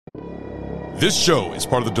This show is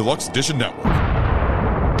part of the Deluxe Edition Network.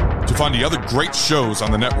 To find the other great shows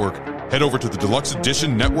on the network, head over to the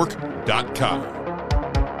deluxeeditionnetwork.com.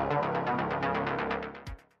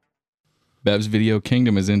 Bev's Video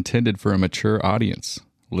Kingdom is intended for a mature audience.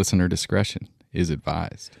 Listener discretion is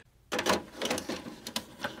advised.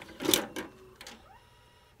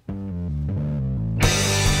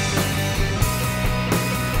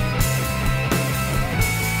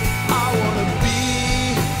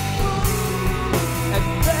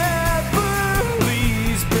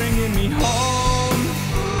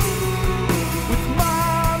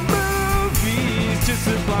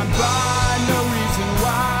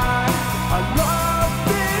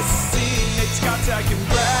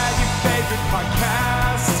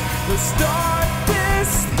 Start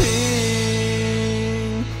this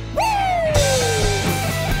thing. Woo!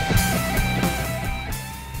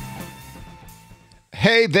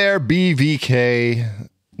 Hey there, BVK.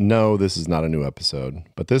 No, this is not a new episode,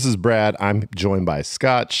 but this is Brad. I'm joined by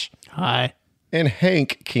Scotch. Hi. And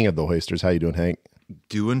Hank, King of the Hoisters. How you doing, Hank?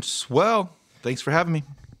 Doing swell. Thanks for having me.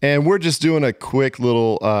 And we're just doing a quick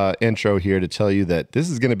little intro here to tell you that this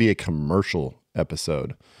is going to be a commercial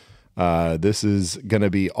episode. This is going to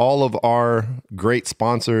be all of our great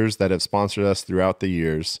sponsors that have sponsored us throughout the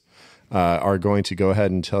years are going to go ahead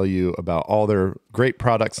and tell you about all their great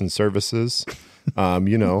products and services.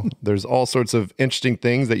 There's all sorts of interesting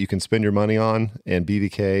things that you can spend your money on. And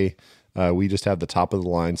BVK, we just have the top of the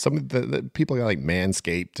line. Some of the people got like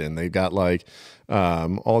Manscaped, and they've got like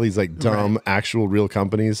all these like dumb actual real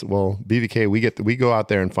companies. Well, BVK, we go out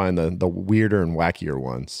there and find the weirder and wackier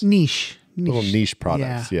ones. Little niche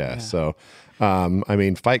products. Yeah. So,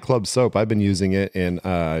 Fight Club soap, I've been using it, and,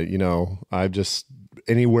 I've just,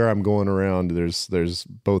 anywhere I'm going around, there's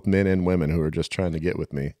both men and women who are just trying to get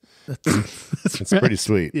with me. It's pretty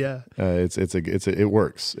sweet. Yeah. It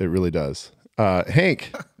works. It really does.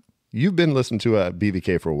 Hank, you've been listening to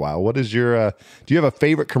BVK for a while. What is your, do you have a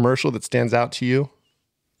favorite commercial that stands out to you?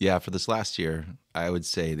 Yeah, for this last year, I would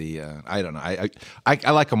say I don't know.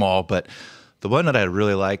 I like them all, but the one that I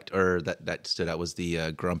really liked, or that stood out, was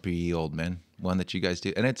the Grumpy Old Men one that you guys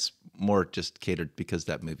do, and it's more just catered because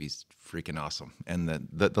that movie's freaking awesome, and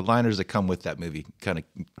the liners that come with that movie kind of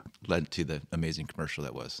led to the amazing commercial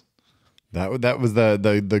that was. That was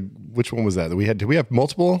the which one was that? Do we have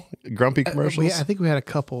multiple Grumpy commercials? I think we had a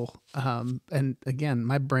couple. And again,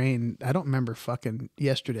 my brain, I don't remember fucking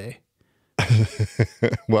yesterday.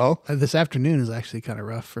 Well, this afternoon is actually kind of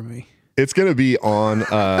rough for me. It's gonna be on.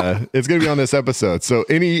 It's gonna be on this episode. So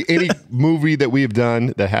any movie that we've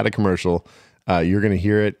done that had a commercial, you're gonna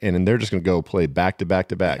hear it, and then they're just gonna go play back to back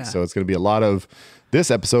to back. Yeah. So it's gonna be a lot of. This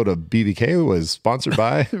episode of BVK was sponsored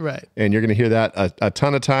by, right? And you're gonna hear that a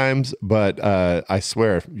ton of times. But I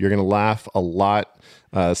swear you're gonna laugh a lot.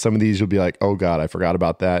 Some of these you'll be like, oh God, I forgot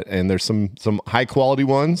about that. And there's some high quality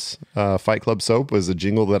ones. Fight Club soap was a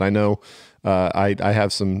jingle that I know. I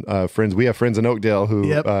have some friends. We have friends in Oakdale who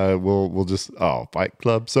will just Fight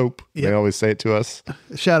Club soap. Yep. They always say it to us.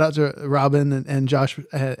 Shout out to Robin and Josh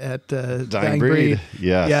at Dying Breed.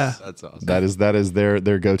 Yes. Yeah, that's awesome. That is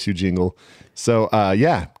their go-to jingle. So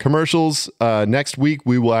commercials. Next week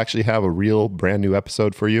we will actually have a real brand new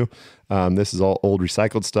episode for you. This is all old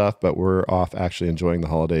recycled stuff, but we're off actually enjoying the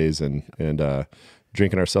holidays and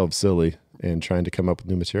drinking ourselves silly and trying to come up with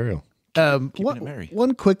new material.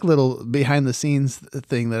 One quick little behind the scenes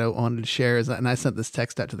thing that I wanted to share is, and I sent this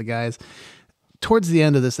text out to the guys towards the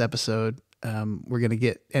end of this episode. We're going to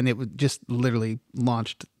get, and it was just literally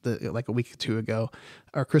launched like a week or two ago,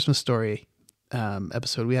 our Christmas Story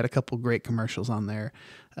episode. We had a couple great commercials on there.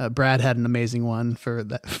 Brad had an amazing one for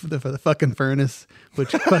the fucking furnace,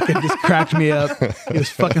 which fucking just cracked me up. It was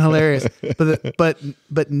fucking hilarious. But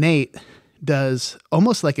Nate does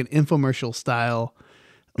almost like an infomercial style,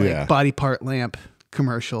 body part lamp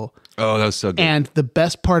commercial. Oh, that was so good. And the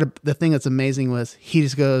best part of the thing that's amazing was he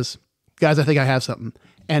just goes, guys, I think I have something.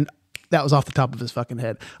 And that was off the top of his fucking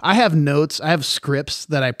head. I have notes. I have scripts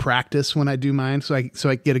that I practice when I do mine. So I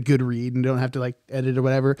get a good read and don't have to like edit or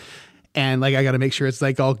whatever. And like, I got to make sure it's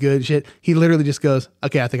like all good shit. He literally just goes,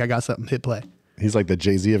 okay, I think I got something. Hit play. He's like the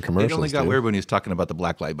Jay-Z of commercials. It only got weird when he was talking about the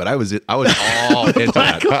black light, but I was all into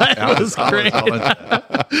that. That was great.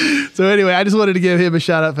 So anyway, I just wanted to give him a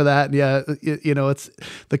shout out for that. Yeah, it's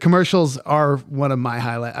the commercials are one of my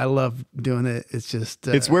highlights. I love doing it. It's just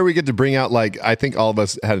it's where we get to bring out, like, I think all of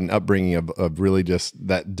us had an upbringing of really just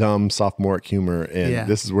that dumb sophomoric humor, and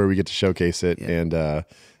this is where we get to showcase it. Yeah.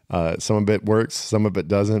 And some of it works, some of it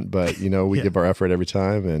doesn't, but we give our effort every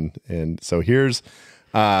time. And so here's.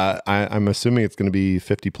 I'm assuming it's going to be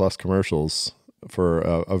 50 plus commercials for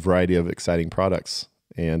a variety of exciting products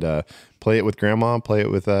and play it with grandma, play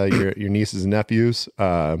it with your nieces and nephews.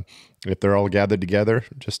 If they're all gathered together,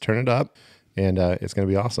 just turn it up, and it's going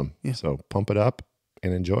to be awesome. Yeah. So pump it up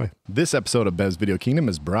and enjoy. This episode of Bev's Video Kingdom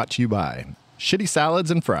is brought to you by Shitty Salads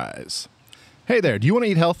and Fries. Hey there, do you want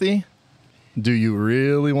to eat healthy? Do you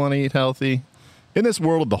really want to eat healthy? In this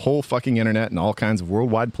world of the whole fucking internet and all kinds of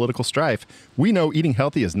worldwide political strife, we know eating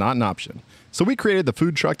healthy is not an option. So we created the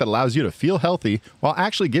food truck that allows you to feel healthy while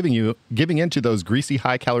actually giving into those greasy,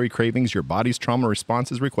 high-calorie cravings your body's trauma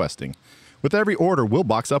response is requesting. With every order, we'll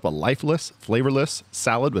box up a lifeless, flavorless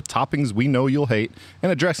salad with toppings we know you'll hate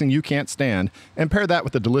and a dressing you can't stand, and pair that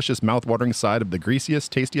with the delicious mouth-watering side of the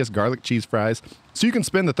greasiest, tastiest garlic cheese fries, so you can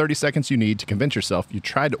spend the 30 seconds you need to convince yourself you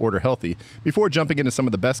tried to order healthy before jumping into some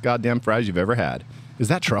of the best goddamn fries you've ever had. Is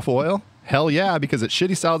that truffle oil? Hell yeah, because at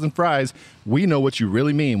Shitty Salads and Fries, we know what you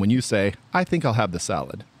really mean when you say, I think I'll have the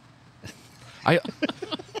salad. I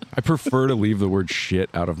prefer to leave the word shit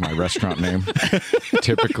out of my restaurant name,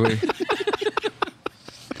 typically.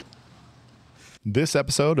 This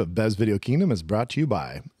episode of Bev's Video Kingdom is brought to you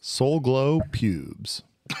by Soul Glow Pubes.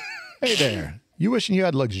 Hey there. You wishing you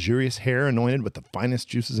had luxurious hair anointed with the finest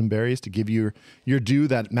juices and berries to give your due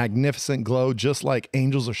that magnificent glow, just like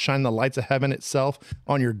angels are shining the lights of heaven itself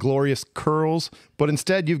on your glorious curls, but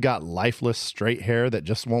instead you've got lifeless straight hair that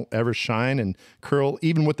just won't ever shine and curl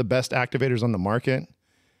even with the best activators on the market?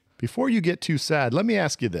 Before you get too sad, let me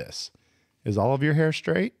ask you this. Is all of your hair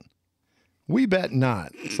straight? We bet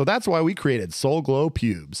not. So that's why we created Soul Glow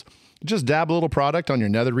Pubes. Just dab a little product on your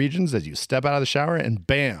nether regions as you step out of the shower, and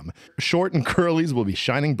bam, short and curlies will be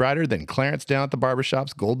shining brighter than Clarence down at the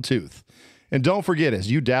barbershop's gold tooth. And don't forget,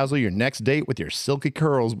 as you dazzle your next date with your silky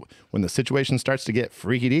curls when the situation starts to get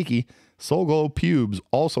freaky deaky, Soul Glow Pubes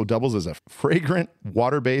also doubles as a fragrant,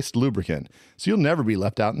 water-based lubricant, so you'll never be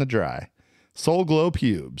left out in the dry. Soul Glow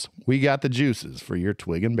Pubes, we got the juices for your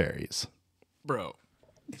twig and berries. Bro.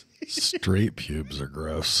 Straight pubes are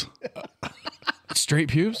gross. Straight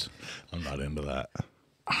pubes? I'm not into that.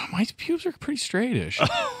 My pubes are pretty straightish.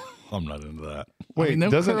 I'm not into that. Wait,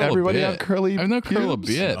 doesn't everybody have curly pubes? I know curl a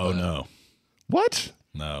bit. Oh, no. What?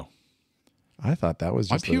 No. I thought that was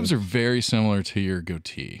My just pubes are very similar to your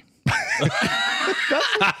goatee.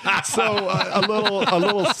 So a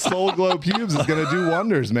little Soul Glow Pubes is going to do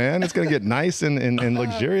wonders, man. It's going to get nice and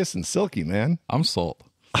luxurious and silky, man. I'm sold.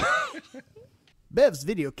 Bev's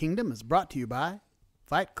Video Kingdom is brought to you by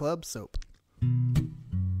Fight Club Soap.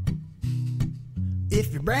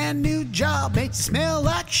 If your brand new job makes you smell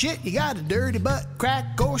like shit, you got a dirty butt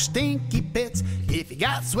crack or stinky pits. If you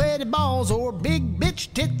got sweaty balls or big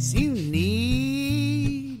bitch tits, you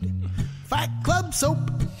need Fight Club Soap.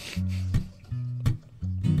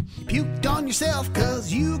 Puked on yourself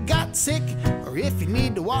cause you got sick, or if you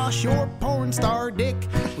need to wash your porn star dick,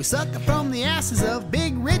 we suck it from the asses of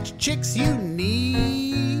big rich chicks. You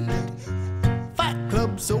need Fight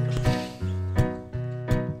Club Soap.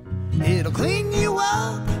 It'll clean you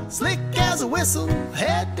up, slick as a whistle,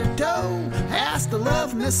 head to toe, ass to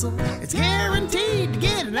love missile. It's guaranteed to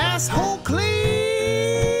get an asshole clean.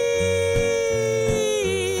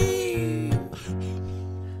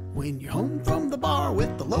 When you're home from the bar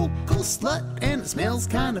with the local slut and it smells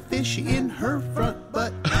kind of fishy in her front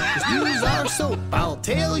butt, just use our soap. I'll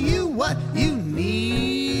tell you what you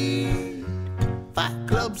need. Fight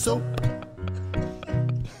Club Soap.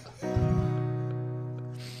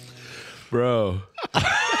 Bro.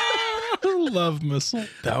 Love missile.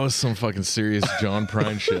 That was some fucking serious John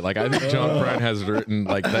Prine shit. Like, I think John Prine has written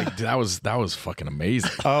like that was fucking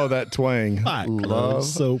amazing. Oh, that twang. Love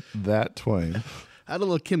Soap. that twang. I had a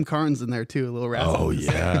little Kim Carnes in there too, a little raspy. Oh,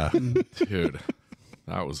 yeah. Dude.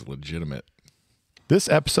 That was legitimate. This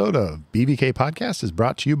episode of BVK Podcast is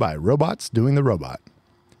brought to you by Robots Doing the Robot.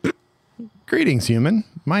 Greetings, human.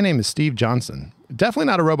 My name is Steve Johnson. Definitely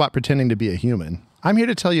not a robot pretending to be a human. I'm here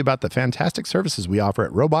to tell you about the fantastic services we offer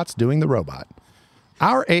at Robots Doing the Robot.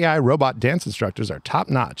 Our AI robot dance instructors are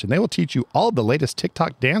top-notch, and they will teach you all of the latest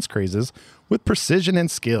TikTok dance crazes with precision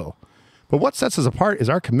and skill. But what sets us apart is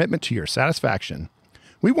our commitment to your satisfaction.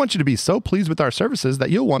 We want you to be so pleased with our services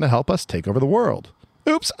that you'll want to help us take over the world.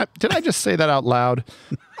 Oops, did I just say that out loud?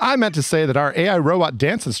 I meant to say that our AI robot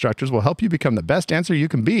dance instructors will help you become the best dancer you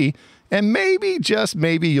can be, and maybe, just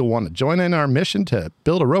maybe, you'll want to join in our mission to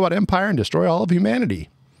build a robot empire and destroy all of humanity.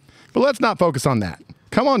 But let's not focus on that.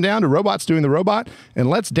 Come on down to Robots Doing the Robot, and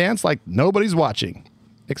let's dance like nobody's watching.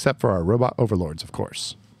 Except for our robot overlords, of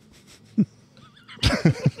course.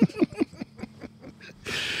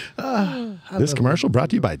 This commercial brought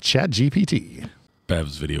to you by ChatGPT.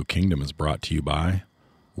 Bev's Video Kingdom is brought to you by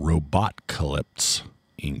Robotcalypse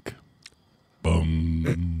Inc.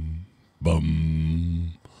 Boom.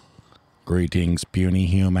 Boom. Greetings, puny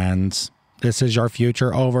humans. This is your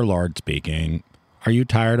future overlord speaking. Are you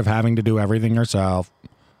tired of having to do everything yourself?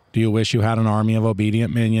 Do you wish you had an army of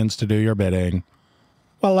obedient minions to do your bidding?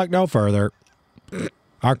 Well, look no further.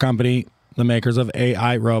 Our company, the makers of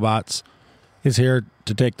AI robots, is here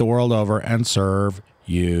to take the world over and serve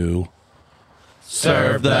you.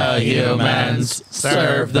 Serve the humans.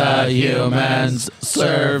 Serve the humans.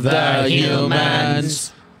 Serve the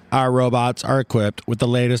humans. Our robots are equipped with the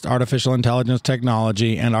latest artificial intelligence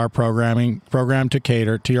technology and are programmed to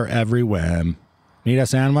cater to your every whim. Need a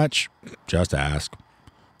sandwich? Just ask.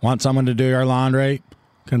 Want someone to do your laundry?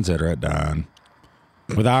 Consider it done.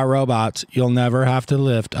 With our robots, you'll never have to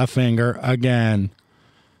lift a finger again.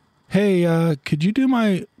 Hey, could you do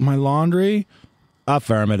my laundry?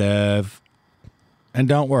 Affirmative. And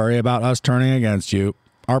don't worry about us turning against you.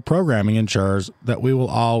 Our programming ensures that we will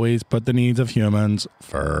always put the needs of humans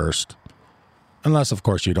first. Unless, of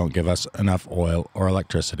course, you don't give us enough oil or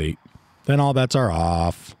electricity. Then all bets are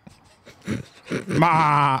off.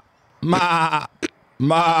 Ma! Ma!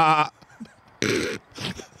 Ma!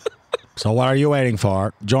 So what are you waiting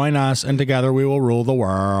for? Join us, and together we will rule the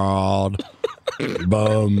world.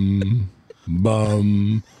 Bum.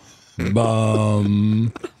 Bum.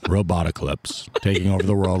 Bum. Roboticalypse, taking over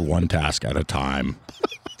the world one task at a time.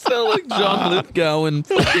 Sound like Jean-Luc Gowan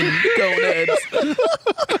fucking Coneheads.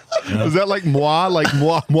 Is that like moi, like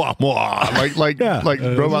moi, moi, moi, like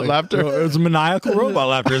robot laughter? It's maniacal robot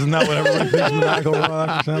laughter. Isn't that what everyone thinks maniacal robot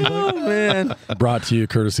laughter sounds like? Oh, man. Brought to you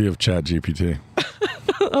courtesy of ChatGPT.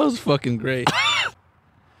 That was fucking great.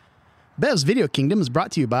 Bev's Video Kingdom is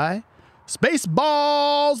brought to you by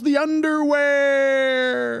Spaceballs, the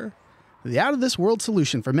underwear. The out-of-this-world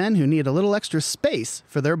solution for men who need a little extra space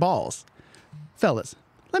for their balls. Fellas,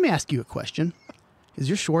 let me ask you a question. Is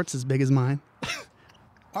your shorts as big as mine?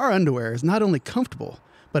 Our underwear is not only comfortable,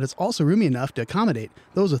 but it's also roomy enough to accommodate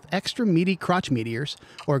those with extra meaty crotch meteors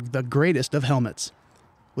or the greatest of helmets.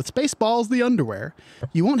 With Spaceballs, the underwear,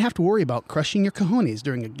 you won't have to worry about crushing your cojones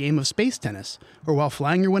during a game of space tennis or while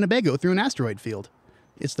flying your Winnebago through an asteroid field.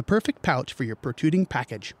 It's the perfect pouch for your protruding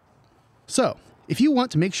package. So, if you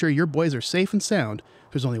want to make sure your boys are safe and sound,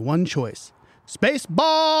 there's only one choice.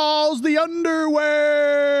 Spaceballs, the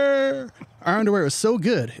underwear! Our underwear is so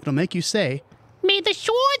good, it'll make you say, May the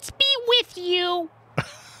shorts be with you.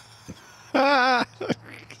 Oh,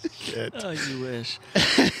 you wish.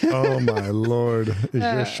 Oh my Lord. Is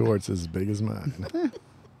your shorts as big as mine?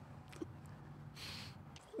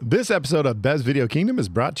 This episode of Bev's Video Kingdom is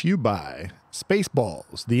brought to you by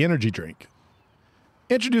Spaceballs, the energy drink.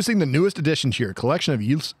 Introducing the newest addition to your collection of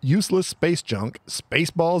useless space junk,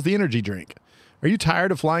 Spaceballs, the energy drink. Are you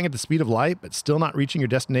tired of flying at the speed of light but still not reaching your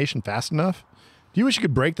destination fast enough? Do you wish you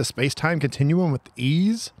could break the space-time continuum with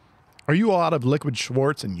ease? Are you all out of liquid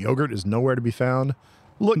Schwartz and yogurt is nowhere to be found?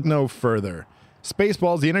 Look no further.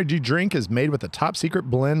 Spaceballs, the energy drink, is made with a top-secret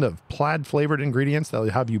blend of plaid-flavored ingredients that will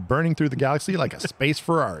have you burning through the galaxy like a space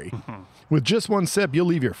Ferrari. With just one sip, you'll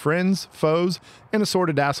leave your friends, foes, and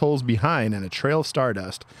assorted assholes behind in a trail of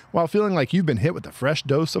stardust while feeling like you've been hit with a fresh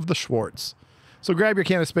dose of the Schwartz. So grab your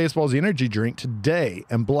can of Spaceballs, the energy drink, today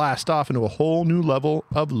and blast off into a whole new level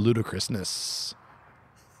of ludicrousness.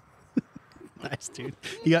 nice, dude.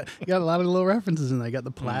 You got a lot of little references in there. You got the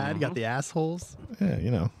plaid, you got the assholes. Yeah, you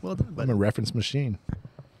know, Well done, I'm buddy. a reference machine.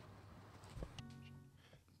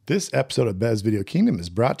 This episode of Bev's Video Kingdom is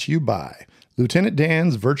brought to you by Lieutenant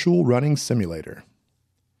Dan's Virtual Running Simulator.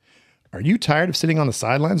 Are you tired of sitting on the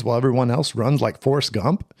sidelines while everyone else runs like Forrest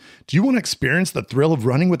Gump? Do you want to experience the thrill of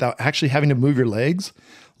running without actually having to move your legs?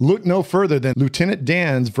 Look no further than Lieutenant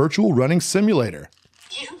Dan's Virtual Running Simulator.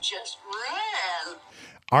 You just ran.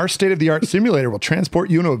 Our state-of-the-art simulator will transport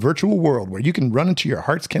you into a virtual world where you can run into your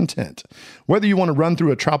heart's content. Whether you want to run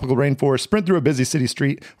through a tropical rainforest, sprint through a busy city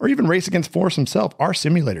street, or even race against Forrest himself, our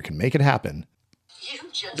simulator can make it happen. You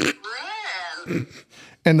just ran.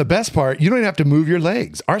 And the best part, you don't even have to move your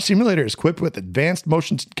legs. Our simulator is equipped with advanced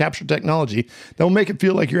motion capture technology that will make it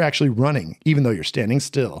feel like you're actually running, even though you're standing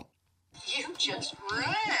still. You just ran.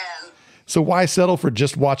 So why settle for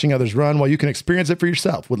just watching others run while you can experience it for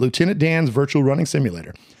yourself with Lieutenant Dan's Virtual Running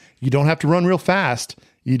Simulator? You don't have to run real fast.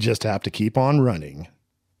 You just have to keep on running.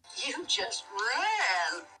 You just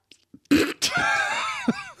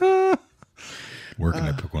ran. Where can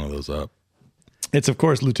I pick one of those up? It's, of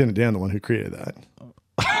course, Lieutenant Dan, the one who created that.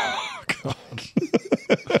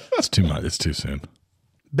 It's too much. It's too soon.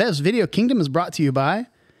 Bev's Video Kingdom is brought to you by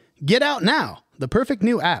Get Out Now, the perfect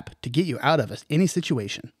new app to get you out of any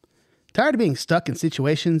situation. Tired of being stuck in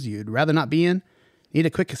situations you'd rather not be in? Need a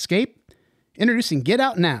quick escape? Introducing Get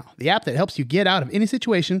Out Now, the app that helps you get out of any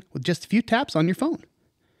situation with just a few taps on your phone.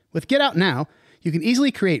 With Get Out Now, you can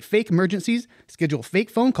easily create fake emergencies, schedule fake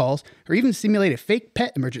phone calls, or even simulate a fake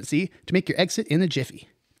pet emergency to make your exit in a jiffy.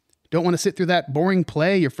 Don't want to sit through that boring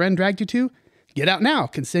play your friend dragged you to? Get Out Now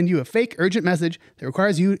can send you a fake urgent message that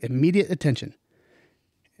requires you immediate attention.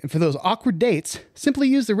 And for those awkward dates, simply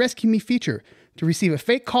use the Rescue Me feature to receive a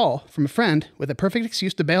fake call from a friend with a perfect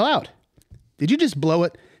excuse to bail out. Did you just blow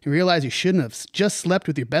it and realize you shouldn't have just slept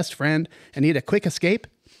with your best friend and need a quick escape?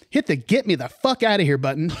 Hit the get me the fuck out of here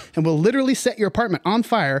button and we'll literally set your apartment on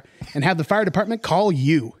fire and have the fire department call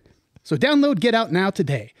you. So download Get Out Now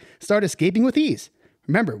today. Start escaping with ease.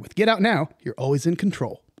 Remember, with Get Out Now, you're always in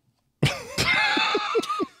control.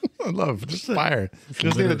 I love just fire.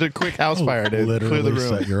 Just need a quick house fire to clear the Literally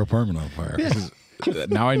room. set your apartment on fire.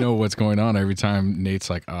 Now I know what's going on every time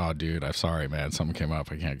Nate's like, "Oh, dude, I'm sorry, man. Something came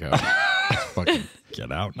up. I can't go." Just fucking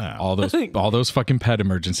Get out now. all those fucking pet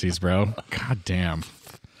emergencies, bro. God damn.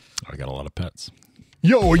 I got a lot of pets.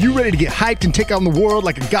 Yo, are you ready to get hyped and take on the world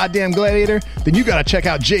like a goddamn gladiator? Then you gotta check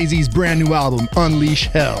out Jay-Z's brand new album, Unleash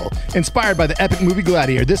Hell. Inspired by the epic movie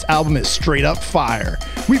Gladiator, this album is straight up fire.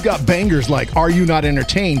 We've got bangers like Are You Not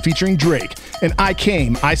Entertained featuring Drake, and I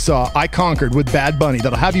Came, I Saw, I Conquered with Bad Bunny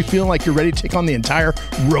that'll have you feeling like you're ready to take on the entire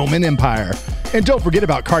Roman Empire. And don't forget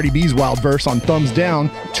about Cardi B's wild verse on Thumbs Down,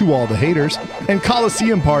 To All the Haters, and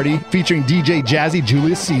Coliseum Party featuring DJ Jazzy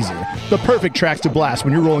Julius Caesar. The perfect tracks to blast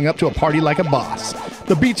when you're rolling up to a party like a boss.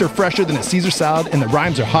 The beats are fresher than a Caesar salad and the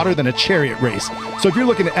rhymes are hotter than a chariot race. So if you're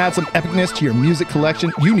looking to add some epicness to your music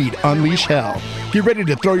collection, you need Unleash Hell. Get ready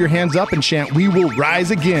to throw your hands up and chant We Will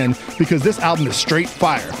Rise Again because this album is straight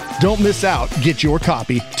fire. Don't miss out. Get your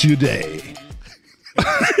copy today.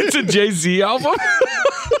 It's a Jay-Z album?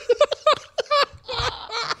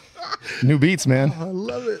 New beats, man. I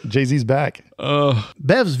love it. Jay-Z's back.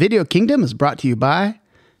 Bev's Video Kingdom is brought to you by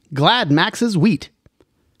Glad Max's Wheat.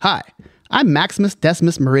 Hi, I'm Maximus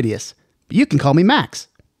Decimus Meridius, but you can call me Max.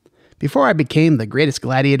 Before I became the greatest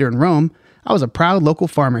gladiator in Rome, I was a proud local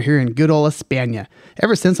farmer here in good old España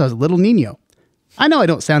ever since I was a little niño. I know I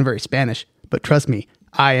don't sound very Spanish, but trust me,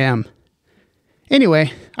 I am.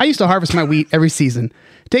 Anyway, I used to harvest my wheat every season,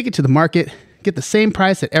 take it to the market, get the same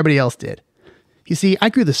price that everybody else did. You see, I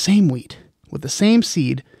grew the same wheat, with the same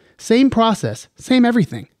seed, same process, same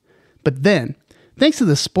everything. But then, thanks to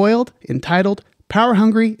the spoiled, entitled,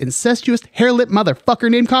 power-hungry, incestuous, hair-lip motherfucker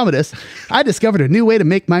named Commodus, I discovered a new way to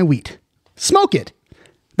make my wheat. Smoke it!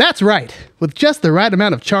 That's right. With just the right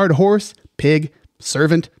amount of charred horse, pig,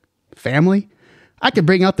 servant, family, I can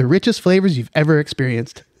bring out the richest flavors you've ever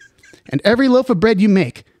experienced. And every loaf of bread you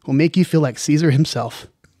make will make you feel like Caesar himself.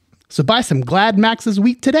 So buy some Glad Max's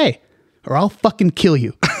wheat today, or I'll fucking kill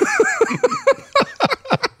you.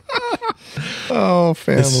 Oh,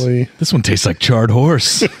 family. This one tastes like charred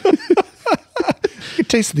horse. You can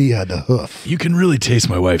taste the hoof. You can really taste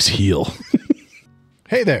my wife's heel.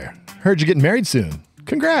 Hey there. Heard you're getting married soon.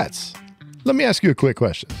 Congrats. Let me ask you a quick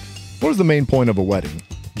question. What is the main point of a wedding?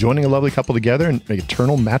 Joining a lovely couple together in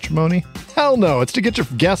eternal matrimony? Hell no, it's to get your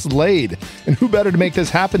guests laid. And who better to make this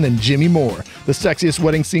happen than Jimmy Moore, the sexiest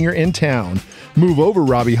wedding singer in town. Move over,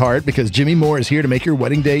 Robbie Hart, because Jimmy Moore is here to make your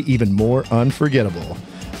wedding day even more unforgettable.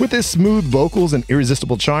 With his smooth vocals and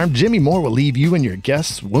irresistible charm, Jimmy Moore will leave you and your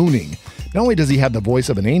guests swooning. Not only does he have the voice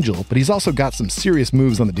of an angel, but he's also got some serious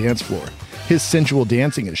moves on the dance floor. His sensual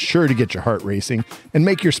dancing is sure to get your heart racing and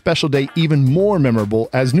make your special day even more memorable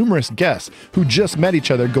as numerous guests who just met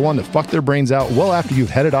each other go on to fuck their brains out well after you've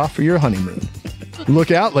headed off for your honeymoon.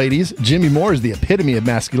 Look out, ladies. Jimmy Moore is the epitome of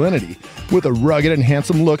masculinity, with a rugged and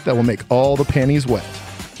handsome look that will make all the panties wet.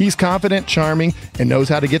 He's confident, charming, and knows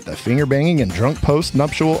how to get the finger-banging and drunk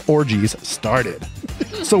post-nuptial orgies started.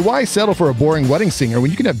 So why settle for a boring wedding singer when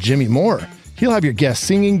you can have Jimmy Moore? He'll have your guests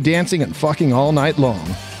singing, dancing, and fucking all night long.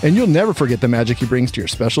 And you'll never forget the magic he brings to your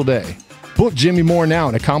special day. Book Jimmy Moore now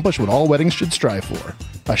and accomplish what all weddings should strive for.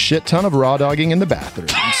 A shit ton of raw dogging in the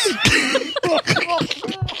bathrooms.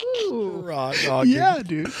 Raw dogging. Yeah,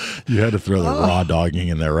 dude. You had to throw the raw dogging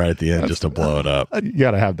in there right at the end just to blow it up. You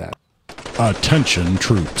gotta have that. Attention,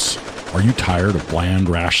 troops. Are you tired of bland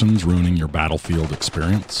rations ruining your battlefield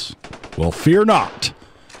experience? Well, fear not.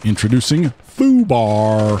 Introducing Foo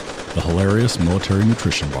Bar, the hilarious military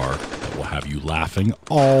nutrition bar that will have you laughing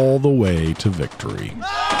all the way to victory.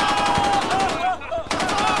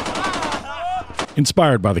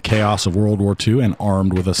 Inspired by the chaos of World War II and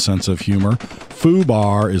armed with a sense of humor, Foo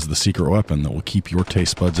Bar is the secret weapon that will keep your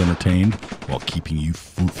taste buds entertained while keeping you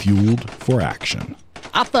fueled for action.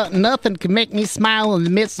 I thought nothing could make me smile in the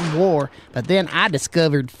midst of war, but then I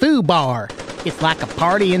discovered Foo Bar. It's like a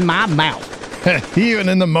party in my mouth. Even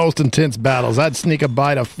in the most intense battles, I'd sneak a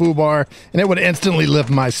bite of FUBAR and it would instantly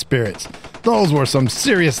lift my spirits. Those were some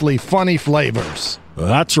seriously funny flavors.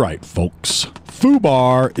 That's right, folks.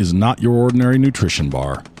 FUBAR is not your ordinary nutrition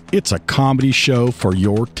bar. It's a comedy show for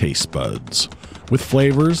your taste buds, with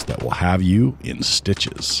flavors that will have you in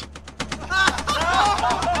stitches.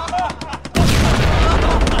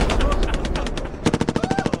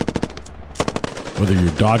 Whether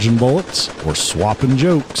you're dodging bullets or swapping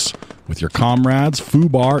jokes with your comrades,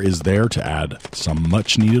 FUBAR is there to add some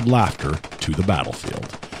much-needed laughter to the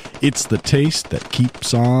battlefield. It's the taste that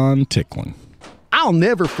keeps on tickling. I'll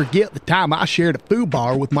never forget the time I shared a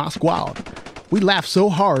FUBAR with my squad. We laughed so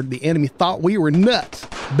hard the enemy thought we were nuts.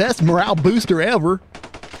 Best morale booster ever.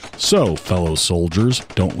 So, fellow soldiers,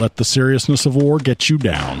 don't let the seriousness of war get you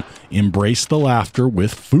down. Embrace the laughter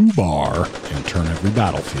with FUBAR and turn every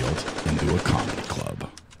battlefield into a comedy club.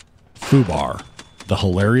 FUBAR, the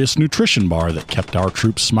hilarious nutrition bar that kept our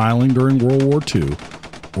troops smiling during World War II.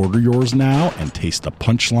 Order yours now and taste the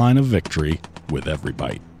punchline of victory with every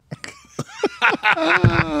bite.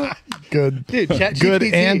 Good. Dude, Good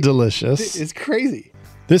and delicious. It's crazy.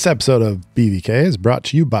 This episode of BVK is brought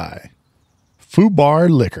to you by FUBAR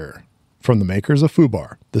Liquor, from the makers of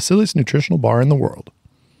FUBAR, the silliest nutritional bar in the world.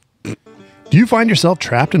 Do you find yourself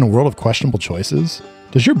trapped in a world of questionable choices?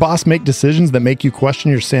 Does your boss make decisions that make you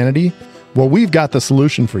question your sanity? Well, we've got the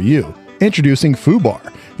solution for you. Introducing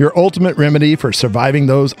FUBAR, your ultimate remedy for surviving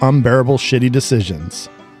those unbearable shitty decisions.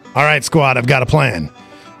 All right, squad, I've got a plan.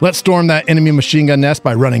 Let's storm that enemy machine gun nest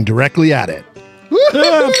by running directly at it.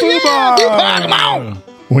 FUBAR!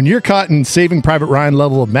 When you're caught in Saving Private Ryan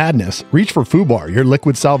level of madness, reach for FUBAR, your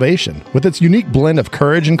liquid salvation. With its unique blend of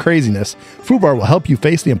courage and craziness, FUBAR will help you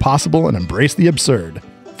face the impossible and embrace the absurd.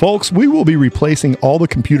 Folks, we will be replacing all the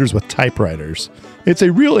computers with typewriters. It's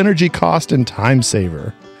a real energy cost and time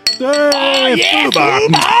saver. FUBAR!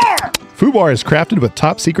 FUBAR is crafted with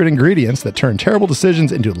top secret ingredients that turn terrible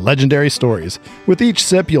decisions into legendary stories. With each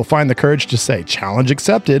sip, you'll find the courage to say, challenge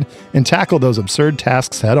accepted, and tackle those absurd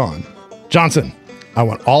tasks head on. Johnson, I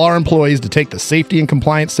want all our employees to take the safety and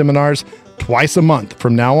compliance seminars twice a month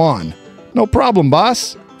from now on. No problem,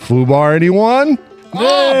 boss. FUBAR, anyone?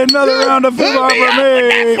 Hey, another round of FUBAR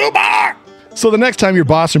for me! So the next time your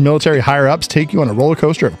boss or military higher-ups take you on a roller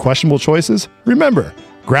coaster of questionable choices, remember,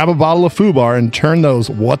 grab a bottle of FUBAR and turn those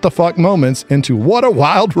what-the-fuck moments into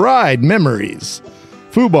what-a-wild-ride memories.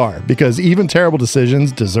 FUBAR, because even terrible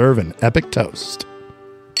decisions deserve an epic toast.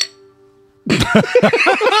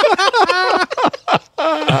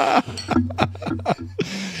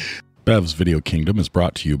 Bev's Video Kingdom is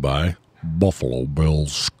brought to you by Buffalo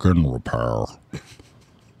Bill's Skin Repair.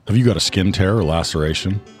 Have you got a skin tear or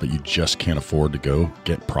laceration, but you just can't afford to go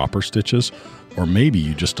get proper stitches? Or maybe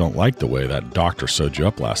you just don't like the way that doctor sewed you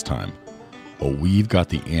up last time? Well, we've got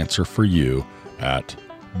the answer for you at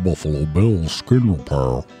Buffalo Bill's Skin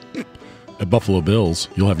Repair. At Buffalo Bill's,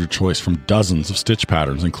 you'll have your choice from dozens of stitch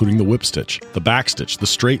patterns, including the whip stitch, the back stitch, the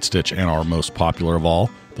straight stitch, and our most popular of all,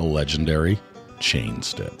 the legendary chain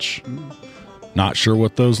stitch. Not sure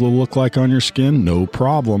what those will look like on your skin? No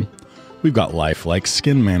problem. We've got lifelike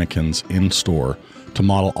skin mannequins in store to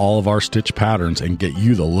model all of our stitch patterns and get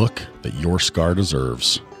you the look that your scar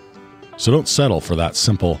deserves. So don't settle for that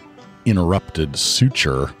simple, interrupted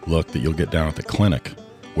suture look that you'll get down at the clinic.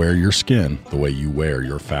 Wear your skin the way you wear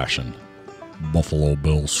your fashion. Buffalo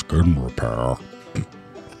Bill Skin Repair.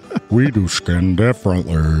 We do skin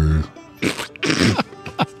differently.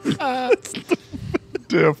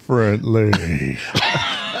 Differently.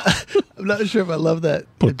 I'm not sure if I love that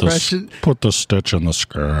impression. Put the stitch in the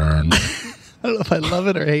skin. I don't know if I love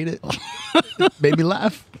it or hate it. It made me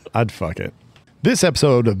laugh. I'd fuck it. This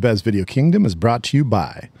episode of Bev's Video Kingdom is brought to you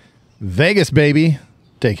by Vegas, baby.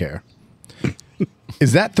 Daycare.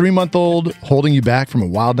 Is that 3-month-old holding you back from a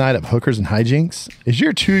wild night of hookers and hijinks? Is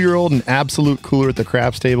your 2-year-old an absolute cooler at the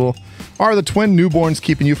craps table? Are the twin newborns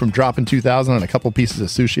keeping you from dropping $2,000 on a couple pieces of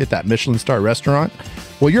sushi at that Michelin star restaurant?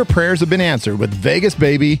 Well, your prayers have been answered with Vegas,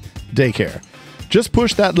 baby. Daycare. Just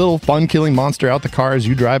push that little fun-killing monster out the car as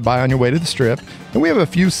you drive by on your way to the strip, and we have a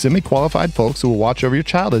few semi-qualified folks who will watch over your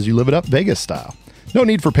child as you live it up Vegas style. No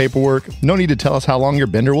need for paperwork. No need to tell us how long your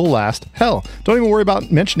bender will last. Hell, don't even worry about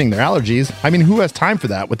mentioning their allergies. I mean, who has time for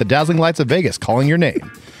that with the dazzling lights of Vegas calling your name?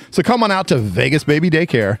 So come on out to Vegas Baby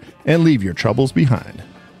Daycare and leave your troubles behind.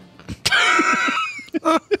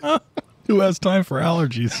 Who has time for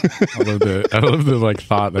allergies? I love the like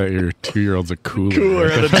thought that your 2-year-old's a cooler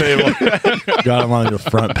at the table. Got him on your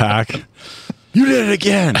front pack. You did it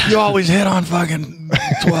again. You always hit on fucking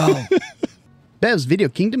 12. Bev's Video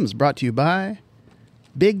Kingdom is brought to you by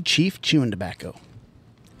Big Chief Chewing Tobacco.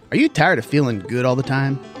 Are you tired of feeling good all the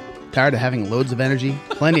time? Tired of having loads of energy,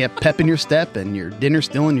 plenty of pep in your step, and your dinner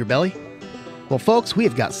still in your belly? Well, folks, we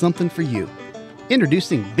have got something for you.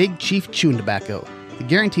 Introducing Big Chief Chewing Tobacco, the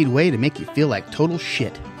guaranteed way to make you feel like total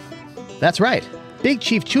shit. That's right. Big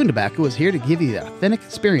Chief Chewing Tobacco is here to give you the authentic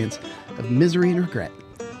experience of misery and regret.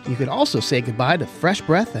 You could also say goodbye to fresh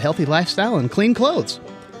breath, a healthy lifestyle, and clean clothes.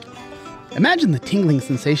 Imagine the tingling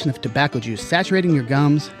sensation of tobacco juice saturating your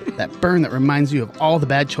gums, that burn that reminds you of all the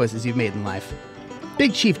bad choices you've made in life.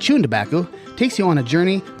 Big Chief Chewing Tobacco takes you on a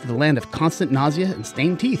journey to the land of constant nausea and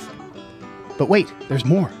stained teeth. But wait, there's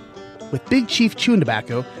more. With Big Chief Chewing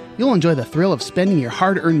Tobacco, you'll enjoy the thrill of spending your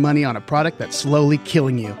hard-earned money on a product that's slowly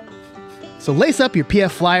killing you. So lace up your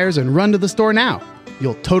PF Flyers and run to the store now.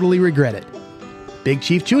 You'll totally regret it. Big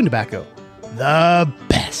Chief Chewing Tobacco. The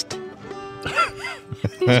best.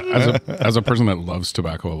 As a person that loves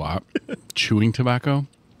tobacco a lot, chewing tobacco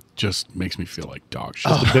just makes me feel like dog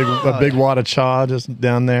shit. A big wad of chaw just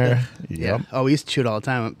down there. Yeah. Yep. Oh, we used to chew it all the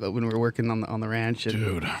time when we were working on the ranch. And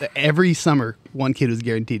Dude. every summer, one kid was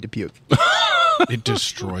guaranteed to puke. It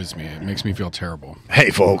destroys me. It makes me feel terrible.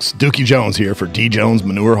 Hey folks, Dookie Jones here for D. Jones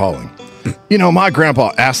Manure Hauling. You know, my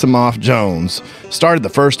grandpa Asimov Jones started the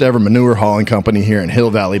first ever manure hauling company here in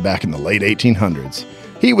Hill Valley back in the late 1800s.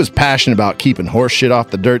 He was passionate about keeping horse shit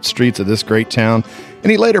off the dirt streets of this great town,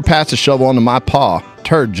 and he later passed a shovel on to my pa,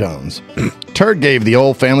 Turd Jones. Turd gave the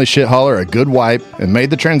old family shit hauler a good wipe and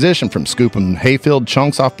made the transition from scooping hayfield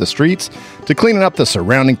chunks off the streets to cleaning up the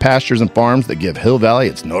surrounding pastures and farms that give Hill Valley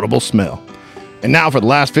its notable smell. And now for the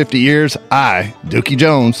last 50 years, I, Dookie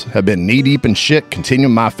Jones, have been knee-deep in shit,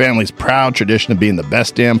 continuing my family's proud tradition of being the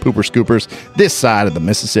best damn pooper scoopers this side of the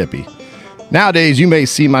Mississippi. Nowadays, you may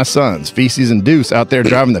see my sons, Feces and Deuce, out there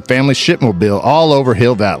driving the family shipmobile all over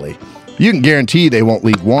Hill Valley. You can guarantee they won't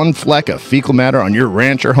leave one fleck of fecal matter on your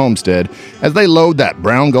ranch or homestead as they load that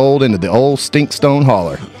brown gold into the old stinkstone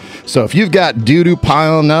hauler. So if you've got doo-doo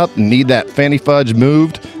piling up and need that fanny fudge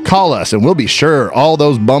moved, call us and we'll be sure all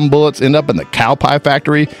those bum bullets end up in the cow pie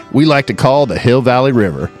factory we like to call the Hill Valley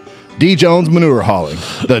River. D. Jones Manure Hauling.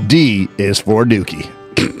 The D is for Dookie.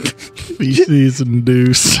 Feces and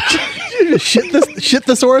Deuce. Shit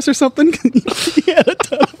thesaurus or something? Yeah,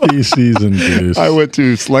 Feces and Deuce. I went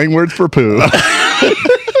to slang words for poo.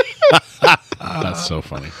 That's so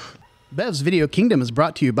funny. Bev's Video Kingdom is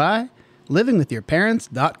brought to you by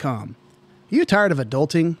livingwithyourparents.com. Are you tired of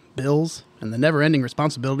adulting, bills, and the never-ending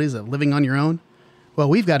responsibilities of living on your own? Well,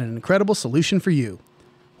 we've got an incredible solution for you.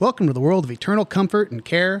 Welcome to the world of eternal comfort and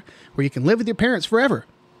care where you can live with your parents forever.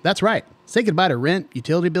 That's right. Say goodbye to rent,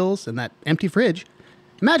 utility bills, and that empty fridge.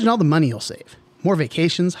 Imagine all the money you'll save. More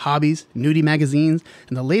vacations, hobbies, nudie magazines,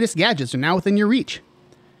 and the latest gadgets are now within your reach.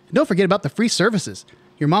 And don't forget about the free services.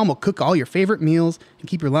 Your mom will cook all your favorite meals and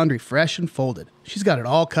keep your laundry fresh and folded. She's got it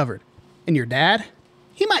all covered. And your dad?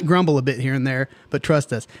 He might grumble a bit here and there, but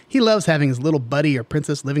trust us, he loves having his little buddy or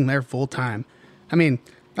princess living there full time. I mean,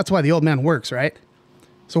 that's why the old man works, right?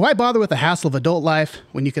 So why bother with the hassle of adult life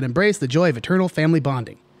when you can embrace the joy of eternal family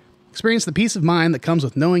bonding? Experience the peace of mind that comes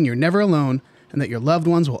with knowing you're never alone and that your loved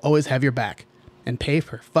ones will always have your back and pay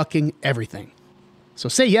for fucking everything. So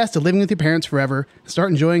say yes to living with your parents forever and start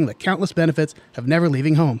enjoying the countless benefits of never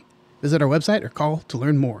leaving home. Visit our website or call to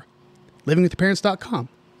learn more. Livingwithyourparents.com.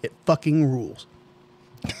 It fucking rules.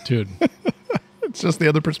 Dude. It's just the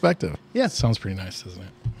other perspective. Yeah. Sounds pretty nice, doesn't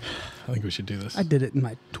it? I think we should do this. I did it in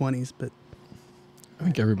my 20s, but I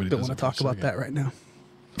think everybody don't does want to talk about that right now.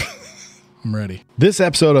 I'm ready. This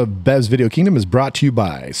episode of Bev's Video Kingdom is brought to you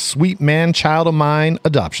by Sweet Man Child of Mine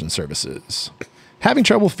Adoption Services. Having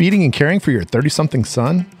trouble feeding and caring for your 30-something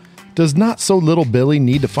son? Does not so little Billy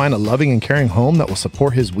need to find a loving and caring home that will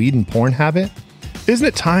support his weed and porn habit? Isn't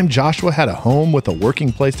it time Joshua had a home with a working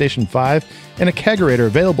PlayStation 5 and a kegerator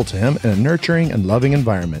available to him in a nurturing and loving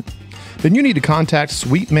environment? Then you need to contact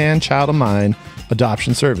Sweet Man Child of Mine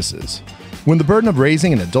Adoption Services. When the burden of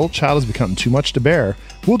raising an adult child has become too much to bear,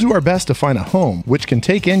 we'll do our best to find a home which can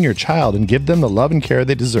take in your child and give them the love and care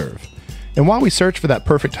they deserve. And while we search for that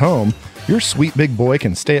perfect home, your sweet big boy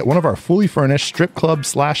can stay at one of our fully furnished strip club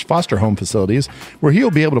 / foster home facilities where he'll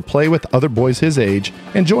be able to play with other boys his age,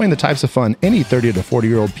 enjoying the types of fun any 30 to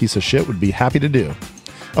 40-year-old piece of shit would be happy to do.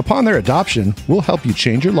 Upon their adoption, we'll help you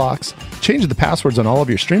change your locks, change the passwords on all of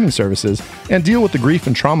your streaming services, and deal with the grief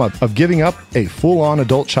and trauma of giving up a full-on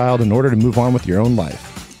adult child in order to move on with your own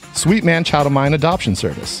life. Sweet Man Child of Mine Adoption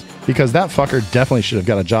Service, because that fucker definitely should have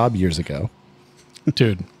got a job years ago.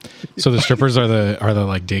 Dude, so the strippers are the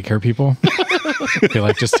like daycare people? They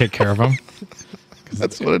like just take care of them?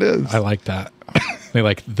 That's what it is. I like that. They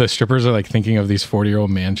like the strippers are like thinking of these 40-year-old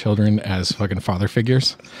man children as fucking father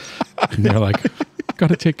figures. And they're like,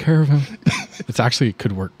 Gotta take care of him. It's actually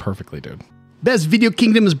could work perfectly, dude. Best Video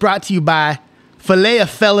Kingdom is brought to you by Filet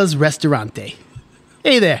Fellas Restaurante.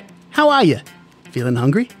 Hey there, how are you? Feeling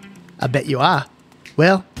hungry? I bet you are.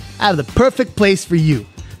 Well, I have the perfect place for you.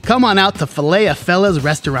 Come on out to Filet Fellas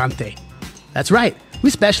Restaurante. That's right, we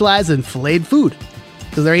specialize in filleted food.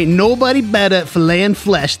 Because there ain't nobody better at filleting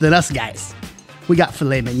flesh than us guys. We got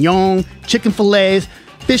filet mignon, chicken fillets,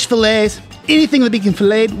 fish fillets, anything that we can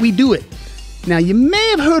fillet, we do it. Now, you may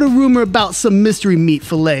have heard a rumor about some mystery meat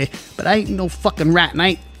fillet, but I ain't no fucking rat, and I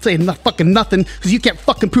ain't saying fucking nothing, because you can't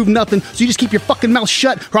fucking prove nothing, so you just keep your fucking mouth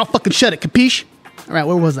shut, or I'll fucking shut it, capiche? Alright,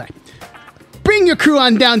 where was I? Bring your crew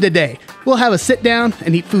on down today. We'll have a sit down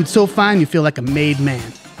and eat food so fine you feel like a made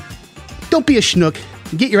man. Don't be a schnook,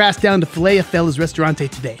 and get your ass down to Filet Fellas Restaurante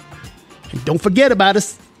today. And don't forget about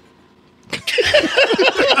us.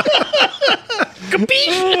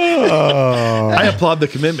 I applaud the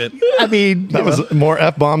commitment. I mean, That was more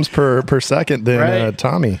F-bombs per second than Right.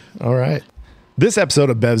 Tommy. All right. This episode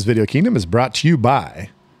of Bev's Video Kingdom is brought to you by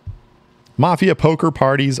Mafia Poker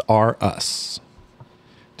Parties Are Us.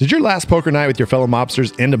 Did your last poker night with your fellow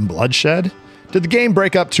mobsters end in bloodshed? Did the game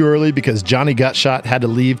break up too early because Johnny Gutshot had to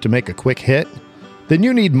leave to make a quick hit? Then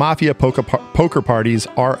you need Mafia Poker Parties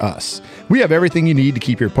Are Us. We have everything you need to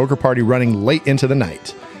keep your poker party running late into the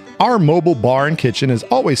night. Our mobile bar and kitchen is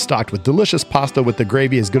always stocked with delicious pasta with the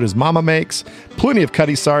gravy as good as Mama makes, plenty of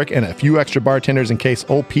Cutty Sark, and a few extra bartenders in case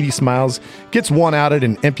old Petey Smiles gets one-outed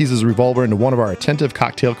and empties his revolver into one of our attentive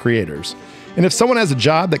cocktail creators. And if someone has a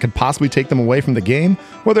job that could possibly take them away from the game,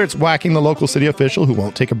 whether it's whacking the local city official who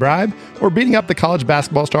won't take a bribe, or beating up the college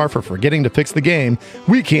basketball star for forgetting to fix the game,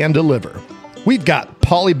 we can deliver. We've got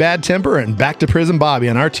Paulie Bad Temper and Back to Prison Bobby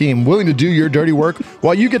on our team willing to do your dirty work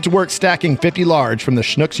while you get to work stacking 50 large from the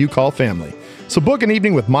schnooks you call family. So book an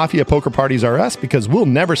evening with Mafia Poker Parties R Us because we'll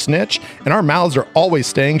never snitch and our mouths are always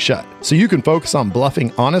staying shut. So you can focus on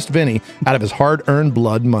bluffing honest Vinny out of his hard-earned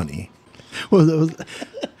blood money. was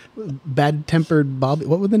Bad Tempered Bobby.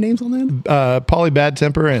 What were the names on that? Paulie Bad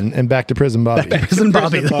Temper and Back to Prison Bobby. Prison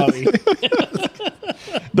Bobby.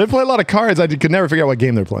 They play a lot of cards. I could never figure out what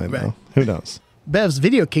game they're playing, though. Who knows? Bev's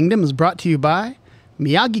Video Kingdom is brought to you by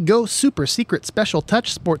Miyagi Go Super Secret Special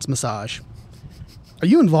Touch Sports Massage. Are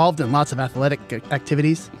you involved in lots of athletic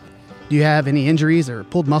activities? Do you have any injuries or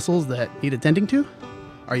pulled muscles that need attending to?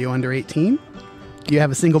 Are you under 18? Do you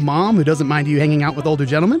have a single mom who doesn't mind you hanging out with older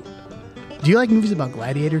gentlemen? Do you like movies about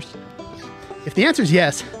gladiators? If the answer is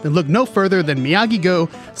yes, then look no further than Miyagi Go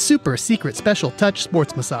Super Secret Special Touch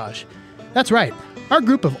Sports Massage. That's right. Our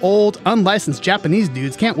group of old, unlicensed Japanese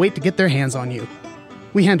dudes can't wait to get their hands on you.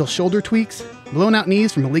 We handle shoulder tweaks, blown out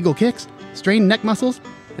knees from illegal kicks, strained neck muscles,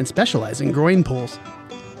 and specialize in groin pulls.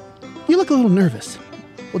 You look a little nervous.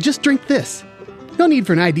 Well, just drink this. No need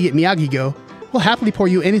for an ID at Miyagi Go. We'll happily pour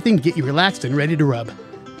you anything to get you relaxed and ready to rub.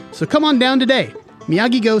 So come on down today.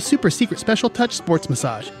 Miyagi Go Super Secret Special Touch Sports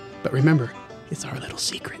Massage. But remember, it's our little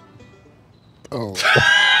secret. Oh.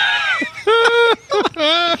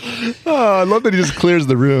 Oh, I love that he just clears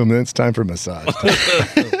the room and it's time for massage.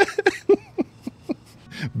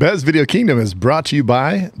 Bev's Video Kingdom is brought to you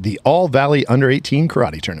by the All Valley Under 18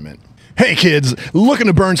 Karate Tournament. Hey kids, looking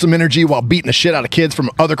to burn some energy while beating the shit out of kids from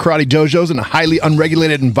other karate dojos in a highly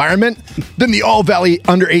unregulated environment? Then the All Valley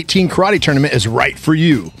Under 18 Karate Tournament is right for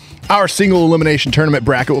you. Our single elimination tournament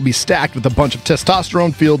bracket will be stacked with a bunch of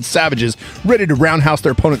testosterone-filled savages ready to roundhouse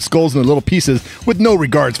their opponent's skulls into little pieces with no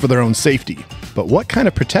regards for their own safety. But what kind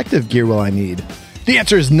of protective gear will I need? The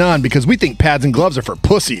answer is none because we think pads and gloves are for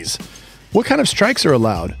pussies. What kind of strikes are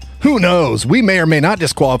allowed? Who knows? We may or may not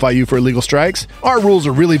disqualify you for illegal strikes. Our rules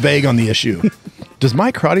are really vague on the issue. Does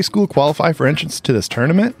my karate school qualify for entrance to this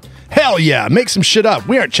tournament? Hell yeah, make some shit up.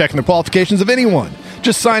 We aren't checking the qualifications of anyone.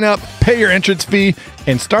 Just sign up, pay your entrance fee,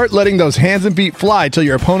 and start letting those hands and feet fly till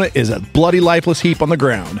your opponent is a bloody lifeless heap on the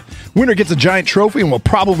ground. Winner gets a giant trophy and will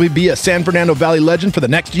probably be a San Fernando Valley legend for the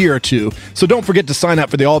next year or two. So don't forget to sign up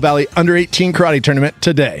for the All Valley Under 18 Karate Tournament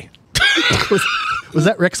today. Was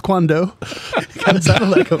that Rex Kwon Do? Kind of sounded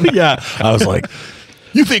like him. Yeah. I was like,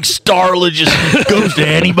 you think Starla just goes to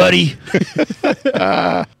anybody?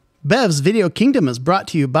 Bev's Video Kingdom is brought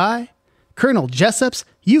to you by Colonel Jessup's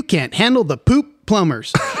You Can't Handle the Poop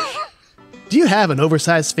Plumbers. Do you have an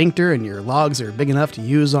oversized sphincter and your logs are big enough to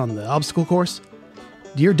use on the obstacle course?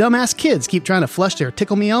 Do your dumbass kids keep trying to flush their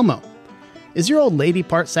Tickle Me Elmo? Is your old lady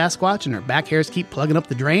part Sasquatch and her back hairs keep plugging up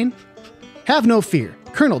the drain? Have no fear.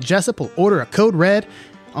 Colonel Jessup will order a code red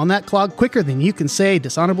on that clog quicker than you can say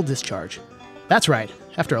dishonorable discharge. That's right.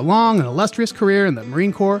 After a long and illustrious career in the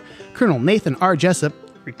Marine Corps, Colonel Nathan R. Jessup,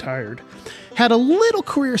 retired, had a little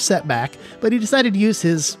career setback, but he decided to use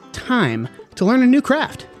his time to learn a new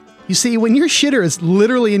craft. You see, when your shitter is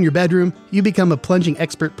literally in your bedroom, you become a plunging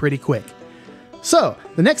expert pretty quick. So,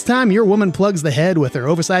 the next time your woman plugs the head with her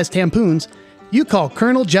oversized tampoons, you call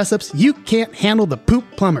Colonel Jessup's You Can't Handle the Poop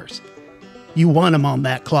Plumbers. You want 'em on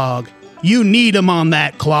that clog. You need 'em on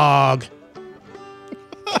that clog.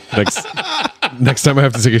 Next time I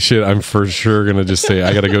have to take a shit, I'm for sure going to just say,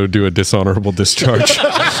 I got to go do a dishonorable discharge.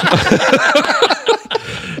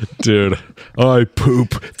 Dude, I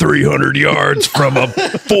poop 300 yards from a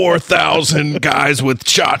 4,000 guys with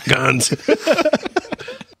shotguns.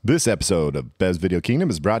 This episode of Bev's Video Kingdom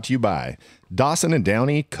is brought to you by Dawson and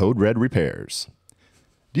Downey Code Red Repairs.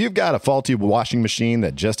 Do you've got a faulty washing machine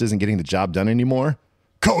that just isn't getting the job done anymore?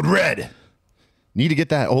 Code Red. Need to get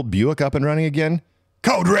that old Buick up and running again?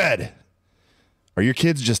 Code Red. Are your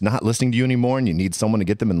kids just not listening to you anymore and you need someone to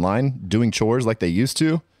get them in line, doing chores like they used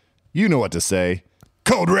to? You know what to say.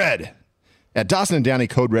 Code Red. At Dawson and Downey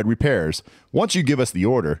Code Red Repairs, once you give us the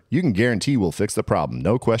order, you can guarantee we'll fix the problem,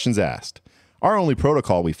 no questions asked. Our only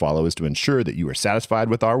protocol we follow is to ensure that you are satisfied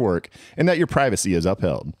with our work and that your privacy is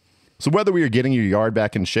upheld. So whether we are getting your yard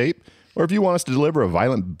back in shape, or if you want us to deliver a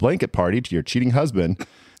violent blanket party to your cheating husband,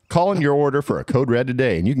 call in your order for a Code Red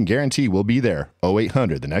today, and you can guarantee we'll be there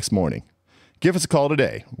 0800 the next morning. Give us a call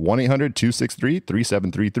today,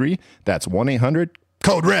 1-800-263-3733. That's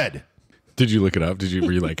 1-800-CODE-RED. Did you look it up? Were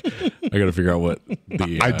you like, I got to figure out what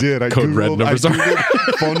the I did. I Code Googled, Red numbers are?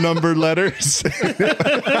 Phone number, letters.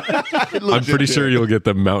 I'm pretty sure you'll get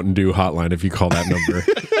the Mountain Dew hotline if you call that number.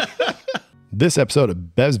 This episode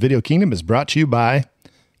of Bev's Video Kingdom is brought to you by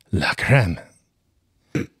La Creme.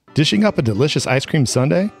 Dishing up a delicious ice cream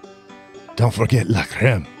sundae? Don't forget La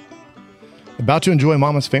Creme. About to enjoy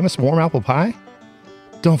Mama's famous warm apple pie?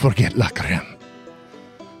 Don't forget La Creme.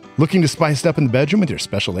 Looking to spice it up in the bedroom with your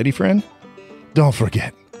special lady friend? Don't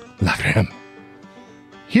forget La Creme.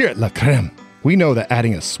 Here at La Creme, we know that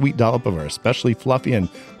adding a sweet dollop of our especially fluffy and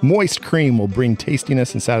moist cream will bring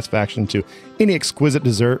tastiness and satisfaction to any exquisite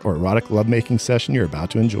dessert or erotic lovemaking session you're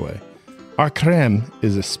about to enjoy. Our creme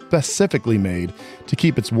is specifically made to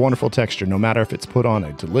keep its wonderful texture, no matter if it's put on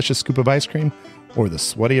a delicious scoop of ice cream or the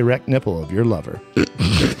sweaty erect nipple of your lover.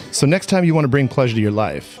 So next time you want to bring pleasure to your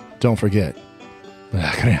life, don't forget La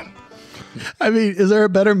Creme. I mean, is there a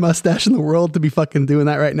better mustache in the world to be fucking doing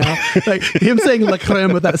that right now? Like him saying La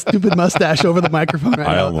Creme with that stupid mustache over the microphone right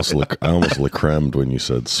I now. almost La Cremed when you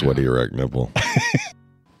said sweaty erect nipple.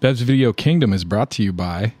 Bev's Video Kingdom is brought to you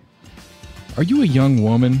by... Are you a young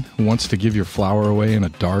woman who wants to give your flower away in a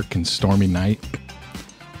dark and stormy night?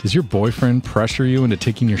 Does your boyfriend pressure you into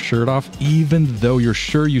taking your shirt off even though you're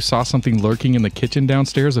sure you saw something lurking in the kitchen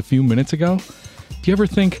downstairs a few minutes ago? Do you ever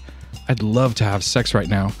think, I'd love to have sex right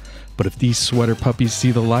now, but if these sweater puppies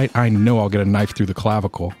see the light, I know I'll get a knife through the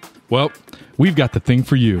clavicle? Well, we've got the thing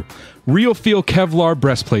for you. Real Feel Kevlar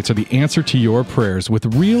breastplates are the answer to your prayers. With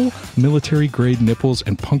real military-grade nipples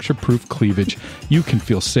and puncture-proof cleavage, you can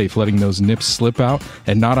feel safe letting those nips slip out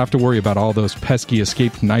and not have to worry about all those pesky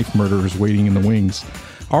escaped knife murderers waiting in the wings.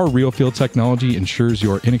 Our Real Feel technology ensures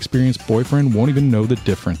your inexperienced boyfriend won't even know the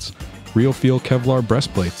difference. Real Feel Kevlar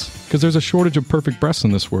breastplates. Because there's a shortage of perfect breasts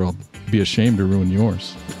in this world. Be ashamed to ruin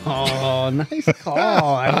yours. Oh, nice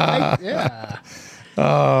call. Yeah.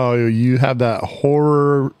 Oh, you have that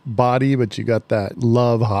horror body, but you got that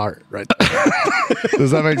love heart right there.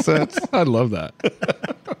 Does that make sense? I love that.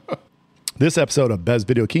 This episode of Bev's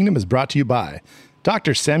Video Kingdom is brought to you by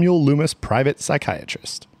Dr. Samuel Loomis, private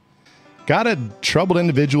psychiatrist. Got a troubled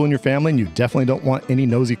individual in your family and you definitely don't want any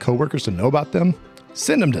nosy coworkers to know about them?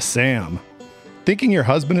 Send them to Sam. Thinking your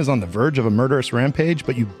husband is on the verge of a murderous rampage,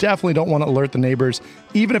 but you definitely don't want to alert the neighbors,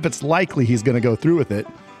 even if it's likely he's going to go through with it?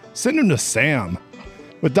 Send him to Sam.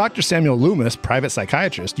 With Dr. Samuel Loomis, private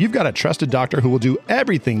psychiatrist, you've got a trusted doctor who will do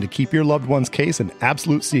everything to keep your loved one's case an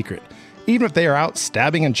absolute secret, even if they are out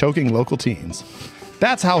stabbing and choking local teens.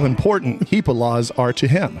 That's how important HIPAA laws are to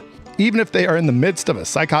him. Even if they are in the midst of a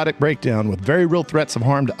psychotic breakdown with very real threats of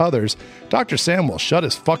harm to others, Dr. Sam will shut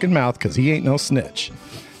his fucking mouth because he ain't no snitch.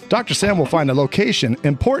 Dr. Sam will find a location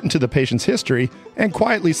important to the patient's history and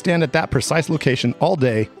quietly stand at that precise location all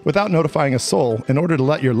day without notifying a soul in order to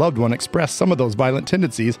let your loved one express some of those violent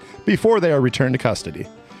tendencies before they are returned to custody.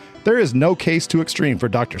 There is no case too extreme for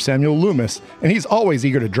Dr. Samuel Loomis, and he's always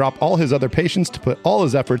eager to drop all his other patients to put all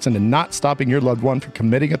his efforts into not stopping your loved one from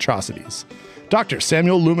committing atrocities. Dr.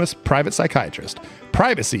 Samuel Loomis, private psychiatrist.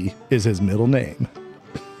 Privacy is his middle name.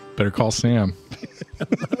 Better call Sam.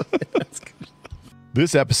 That's good.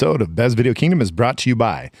 This episode of Bev's Video Kingdom is brought to you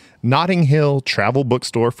by Notting Hill Travel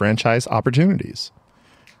Bookstore Franchise Opportunities.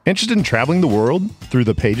 Interested in traveling the world through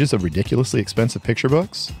the pages of ridiculously expensive picture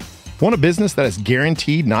books? Want a business that is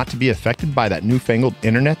guaranteed not to be affected by that newfangled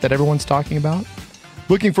internet that everyone's talking about?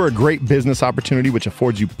 Looking for a great business opportunity which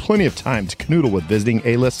affords you plenty of time to canoodle with visiting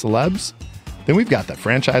A-list celebs? Then we've got the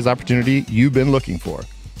franchise opportunity you've been looking for.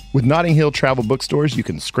 With Notting Hill Travel Bookstores, you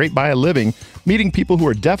can scrape by a living, meeting people who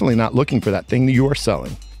are definitely not looking for that thing that you are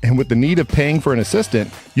selling. And with the need of paying for an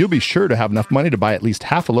assistant, you'll be sure to have enough money to buy at least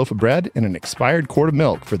half a loaf of bread and an expired quart of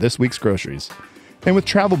milk for this week's groceries. And with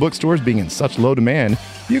travel bookstores being in such low demand,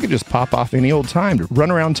 you can just pop off any old time to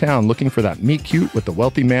run around town looking for that meet cute with the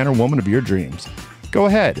wealthy man or woman of your dreams. Go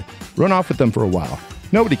ahead, run off with them for a while.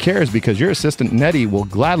 Nobody cares because your assistant Nettie will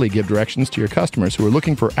gladly give directions to your customers who are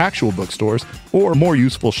looking for actual bookstores or more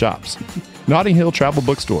useful shops. Notting Hill Travel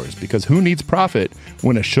Bookstores, because who needs profit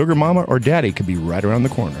when a sugar mama or daddy could be right around the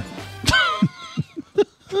corner?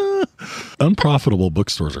 Unprofitable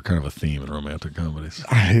bookstores are kind of a theme in romantic comedies.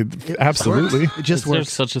 Absolutely. It just Is there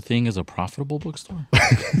works. such a thing as a profitable bookstore?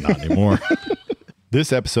 Not anymore.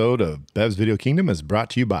 This episode of Bev's Video Kingdom is brought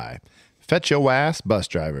to you by Fetch Yo Ass Bus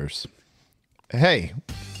Drivers. Hey,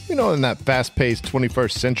 you know, in that fast-paced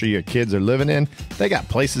 21st century your kids are living in, they got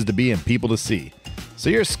places to be and people to see. So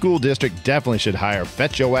your school district definitely should hire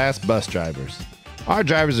Fetch Yo Ass Bus Drivers. Our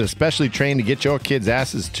drivers are specially trained to get your kids'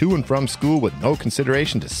 asses to and from school with no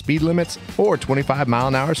consideration to speed limits or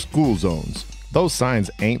 25-mile-an-hour school zones. Those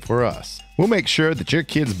signs ain't for us. We'll make sure that your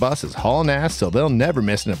kid's bus is hauling ass so they'll never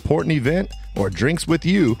miss an important event or drinks with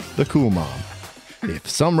you, the cool mom. If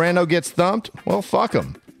some rando gets thumped, well, fuck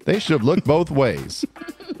them. They should have looked both ways.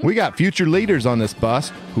 We got future leaders on this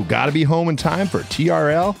bus who got to be home in time for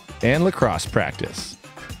TRL and lacrosse practice.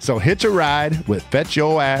 So hitch a ride with Fetch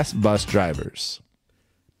Yo Ass Bus Drivers.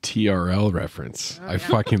 TRL reference. I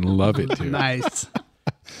fucking love it, dude. Nice.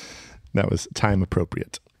 That was time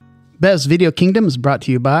appropriate. Bev's Video Kingdom is brought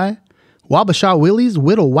to you by Wabasha Willie's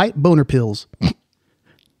Whittle White Boner Pills.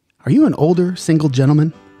 Are you an older, single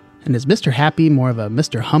gentleman? And is Mr. Happy more of a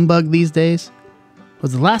Mr. Humbug these days?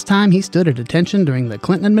 Was the last time he stood at attention during the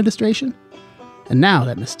Clinton administration? And now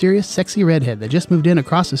that mysterious, sexy redhead that just moved in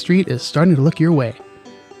across the street is starting to look your way.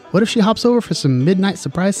 What if she hops over for some midnight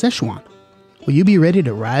surprise Szechuan? Will you be ready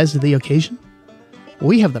to rise to the occasion? Well,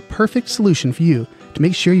 we have the perfect solution for you to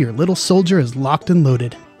make sure your little soldier is locked and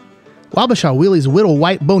loaded. Wabasha Willie's Whittle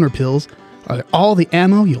White Boner Pills are all the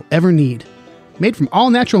ammo you'll ever need. Made from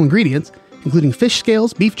all natural ingredients, including fish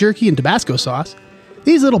scales, beef jerky, and Tabasco sauce,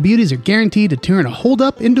 these little beauties are guaranteed to turn a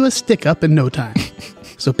hold-up into a stick-up in no time.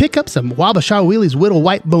 So pick up some Wabasha Willie's Whittle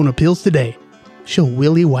White Boner Pills today. She'll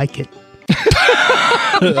Willie White it.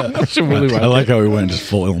 I like how we went just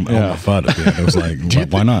full Elmer Fudd at the end. I was like,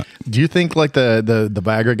 why not? Do you think like the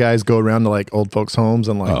Viagra guys go around to like old folks' homes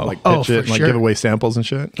and like pitch it and like give away samples and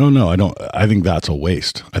shit? Oh no, I don't. I think that's a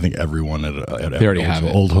waste. I think everyone at They already have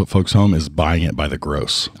it. old folks' home is buying it by the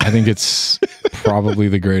gross. I think it's probably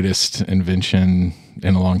the greatest invention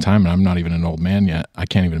in a long time, and I'm not even an old man yet. I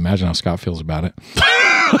can't even imagine how Scott feels about it.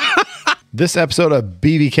 This episode of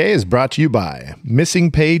BVK is brought to you by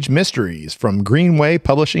Missing Page Mysteries from Greenway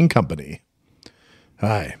Publishing Company.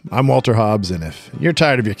 Hi, I'm Walter Hobbs, and if you're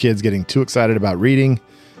tired of your kids getting too excited about reading,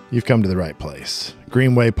 you've come to the right place.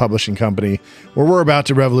 Greenway Publishing Company, where we're about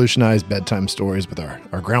to revolutionize bedtime stories with our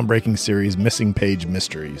groundbreaking series, Missing Page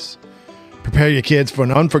Mysteries. Prepare your kids for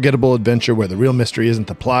an unforgettable adventure where the real mystery isn't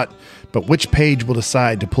the plot, but which page will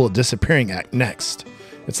decide to pull a disappearing act next.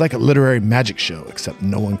 It's like a literary magic show, except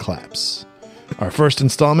no one claps. Our first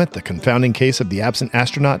installment, The Confounding Case of the Absent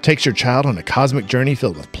Astronaut, takes your child on a cosmic journey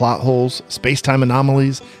filled with plot holes, space-time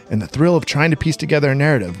anomalies, and the thrill of trying to piece together a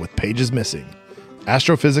narrative with pages missing.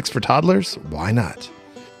 Astrophysics for toddlers? Why not?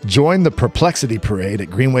 Join the Perplexity Parade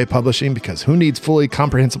at Greenway Publishing, because who needs fully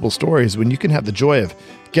comprehensible stories when you can have the joy of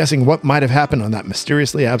guessing what might have happened on that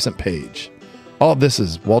mysteriously absent page? All of this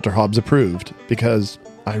is Walter Hobbs approved, because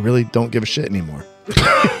I really don't give a shit anymore.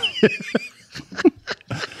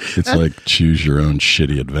 It's like choose your own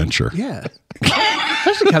shitty adventure. Yeah. That's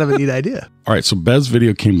actually kind of a neat idea. All right, so Bev's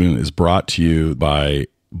Video Kingdom is brought to you by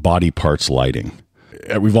Body Parts Lighting.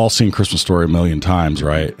 We've all seen Christmas Story a million times,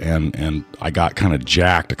 right? And I got kind of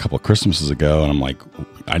jacked a couple of Christmases ago, and I'm like,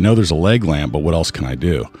 I know there's a leg lamp, but what else can I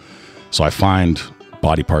do? So I find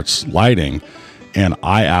Body Parts Lighting, and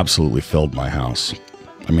I absolutely filled my house.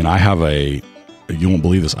 I mean, you won't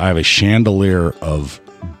believe this, I have a chandelier of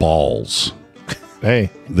balls.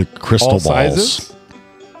 Hey, the crystal all balls.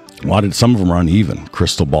 Sizes? Some of them are uneven.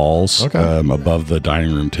 Crystal balls above the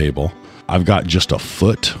dining room table. I've got just a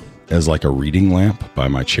foot as like a reading lamp by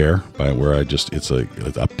my chair, by where it's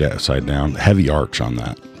upside down. Heavy arch on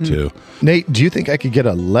that too. Nate, do you think I could get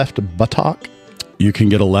a left buttock? You can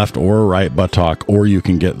get a left or a right buttock, or you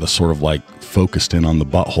can get the sort of like focused in on the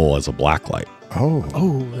butthole as a black light. Oh,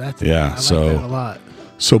 that's Yeah, I like so- that a lot.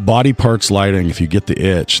 So body parts lighting, if you get the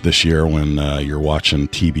itch this year when you're watching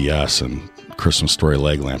TBS and Christmas Story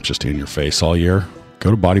leg lamp just in your face all year,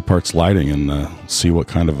 go to Body Parts Lighting and see what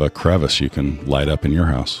kind of a crevice you can light up in your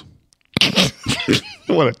house.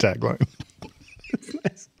 What a tagline.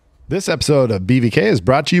 This episode of BVK is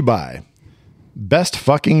brought to you by Best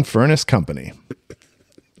Fucking Furnace Company.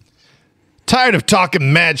 Tired of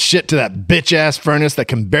talking mad shit to that bitch-ass furnace that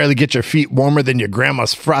can barely get your feet warmer than your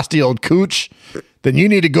grandma's frosty old cooch? Then you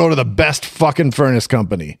need to go to the Best Fucking Furnace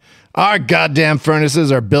Company. Our goddamn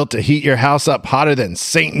furnaces are built to heat your house up hotter than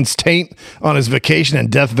Satan's taint on his vacation in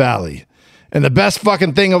Death Valley. And the best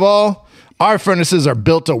fucking thing of all, our furnaces are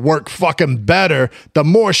built to work fucking better the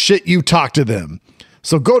more shit you talk to them.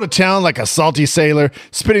 So go to town like a salty sailor,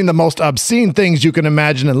 spitting the most obscene things you can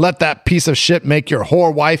imagine, and let that piece of shit make your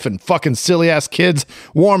whore wife and fucking silly ass kids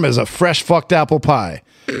warm as a fresh fucked apple pie.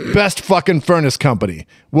 Best Fucking Furnace Company.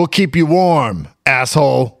 We'll keep you warm,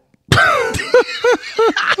 asshole.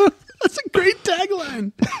 That's a great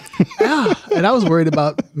tagline. Yeah, and I was worried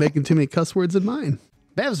about making too many cuss words in mine.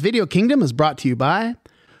 Bev's Video Kingdom is brought to you by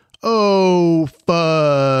Oh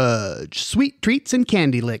Fudge, sweet treats and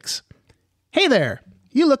candy licks. Hey there,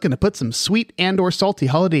 you looking to put some sweet and or salty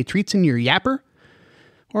holiday treats in your yapper?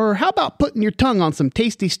 Or how about putting your tongue on some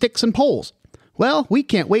tasty sticks and poles? Well, we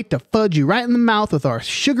can't wait to fudge you right in the mouth with our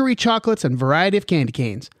sugary chocolates and variety of candy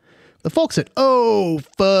canes. The folks at Oh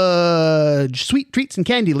Fudge, sweet treats and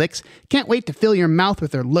candy licks can't wait to fill your mouth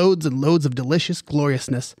with their loads and loads of delicious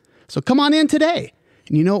gloriousness. So come on in today.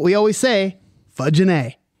 And you know what we always say, fudge an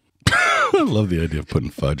A. I love the idea of putting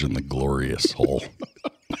fudge in the glorious hole.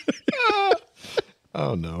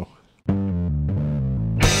 Oh, no.